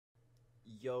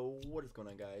Yo, what is going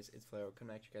on, guys? It's Flairo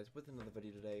coming at you guys with another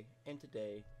video today, and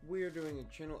today we are doing a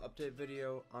channel update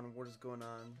video on what is going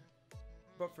on.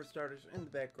 But for starters, in the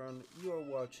background, you are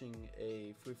watching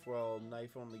a free-for-all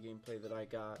knife-only gameplay that I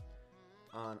got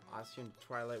on Ossian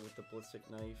Twilight with the ballistic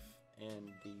knife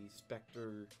and the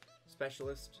Spectre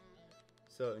Specialist.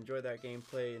 So enjoy that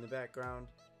gameplay in the background,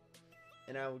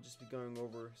 and I will just be going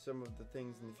over some of the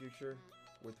things in the future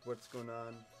with what's going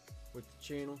on with the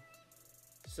channel.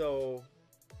 So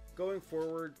going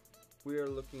forward, we are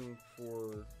looking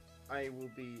for, I will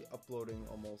be uploading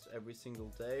almost every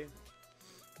single day,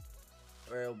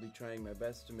 or I'll be trying my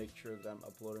best to make sure that I'm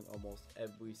uploading almost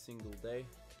every single day,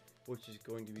 which is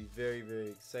going to be very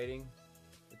exciting.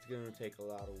 It's going to take a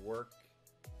lot of work,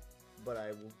 but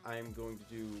I am going to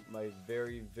do my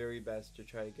very best to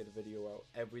try to get a video out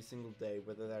every single day,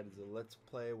 whether that is a Let's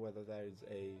Play, whether that is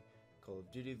a Call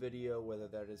of Duty video, whether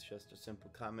that is just a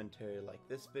simple commentary like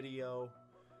this video,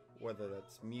 whether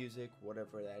that's music,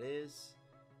 whatever that is.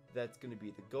 That's going to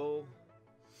be the goal.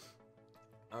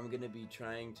 I'm going to be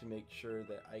trying to make sure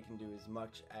that I can do as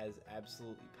much as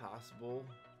absolutely possible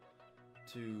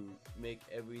to make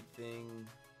everything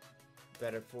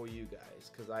better for you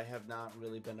guys, because I have not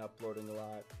really been uploading a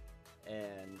lot,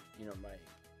 and you know, my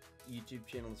YouTube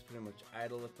channel is pretty much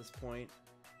idle at this point.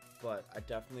 But I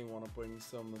definitely want to bring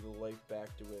some of the life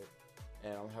back to it,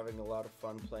 and I'm having a lot of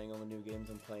fun playing all the new games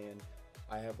I'm playing.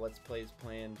 I have Let's Plays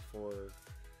planned for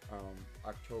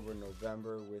October,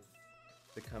 November with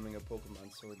the coming of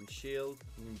Pokemon Sword and Shield.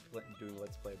 I'm going to be doing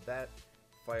Let's Play of that.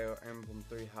 Fire Emblem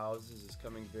Three Houses is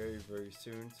coming very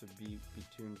soon, so be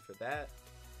tuned for that.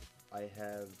 I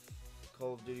have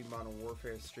Call of Duty Modern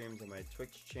Warfare streams on my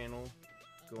Twitch channel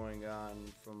going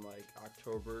on from like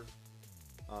October.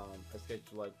 I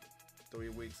scheduled like 3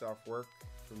 weeks off work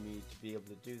for me to be able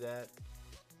to do that.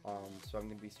 So I'm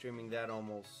going to be streaming that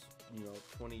almost,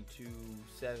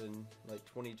 24/7, like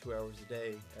 22 hours a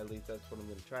day. At least that's what I'm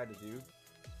going to try to do.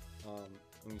 I'm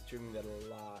going to be streaming that a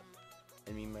lot.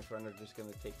 And me and my friend are just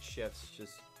going to take shifts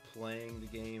just playing the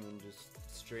game and just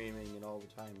streaming it all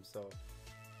the time. So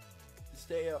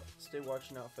stay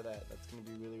watching out for that. That's going to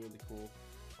be really cool.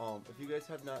 If you guys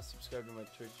have not subscribed to my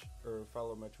Twitch or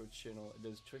followed my Twitch channel, it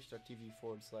is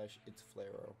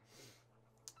twitch.tv/itsflairo.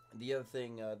 The other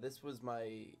thing,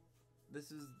 this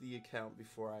is the account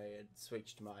before I had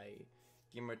switched my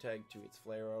gamertag to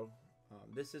itsflairo.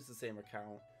 This is the same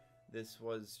account. This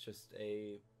was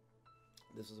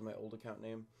my old account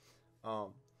name.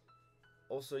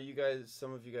 Also,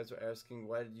 some of you guys are asking,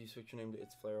 why did you switch your name to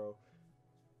itsflairo?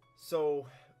 So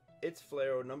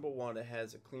itsflairo, number one, it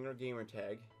has a cleaner gamer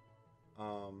tag,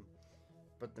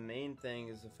 but the main thing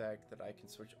is the fact that I can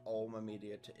switch all my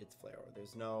media to itsflairo.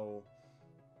 There's no,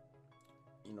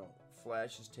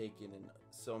 Flash is taken in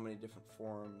so many different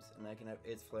forms, and I can have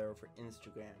itsflairo for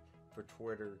Instagram, for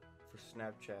Twitter, for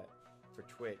Snapchat, for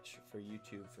Twitch, for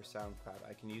YouTube, for SoundCloud.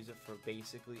 I can use it for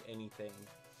basically anything,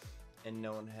 and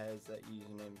no one has that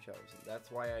username chosen.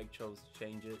 That's why I chose to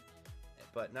change it.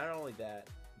 But not only that,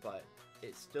 but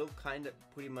it still kind of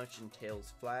pretty much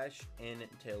entails Flash, and it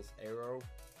entails Arrow,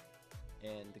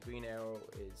 and the Green Arrow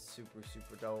is super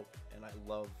dope, and I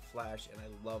love Flash and I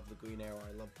love the Green Arrow.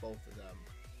 I love both of them,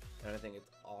 and I think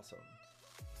it's awesome.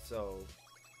 So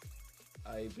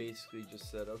I basically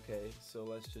just said, okay, so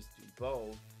let's just do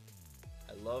both.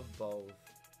 I love both,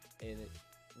 and it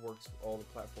works for all the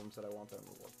platforms that I want them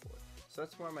to work for. So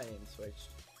that's why my name switched.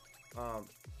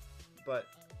 But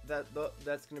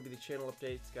that's going to be the channel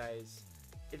updates, guys.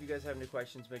 If you guys have any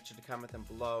questions, make sure to comment them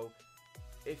below.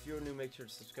 If you're new, make sure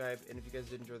to subscribe. And if you guys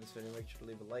did enjoy this video, make sure to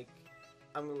leave a like.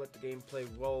 I'm going to let the gameplay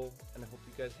roll, and I hope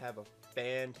you guys have a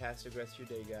fantastic rest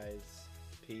of your day, guys.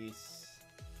 Peace.